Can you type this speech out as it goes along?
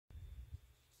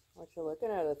What you looking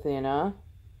at, Athena?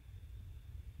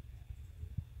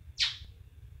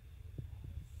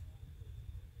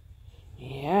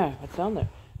 Yeah, what's on there?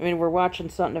 I mean, we're watching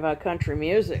something about country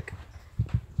music.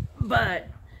 But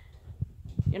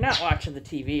you're not watching the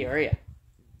TV, are you?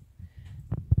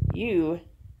 You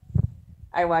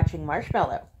are watching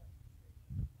Marshmallow.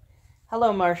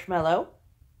 Hello, Marshmallow.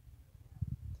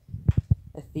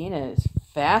 Athena is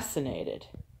fascinated.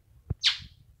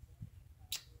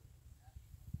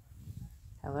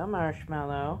 Hello,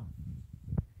 Marshmallow.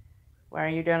 Why are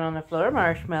you down on the floor,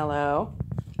 Marshmallow?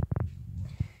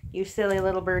 You silly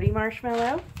little birdie,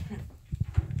 Marshmallow.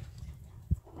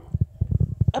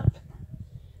 Up.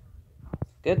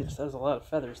 Goodness, there's a lot of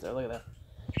feathers there. Look at that.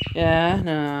 Yeah,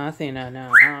 no, Athena,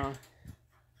 no.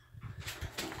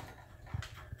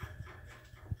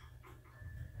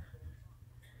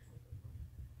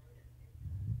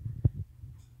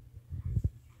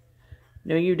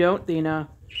 No, you don't, Athena.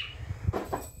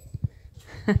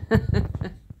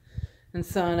 And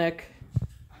Sonic.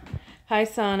 Hi,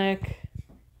 Sonic.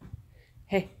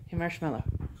 Hey, Marshmallow.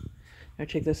 Now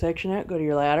check this section out. Go to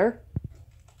your ladder.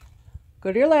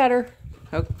 Go to your ladder.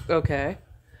 Okay.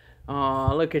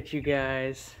 Aw, look at you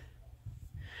guys.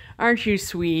 Aren't you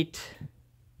sweet?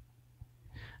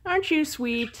 Aren't you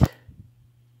sweet?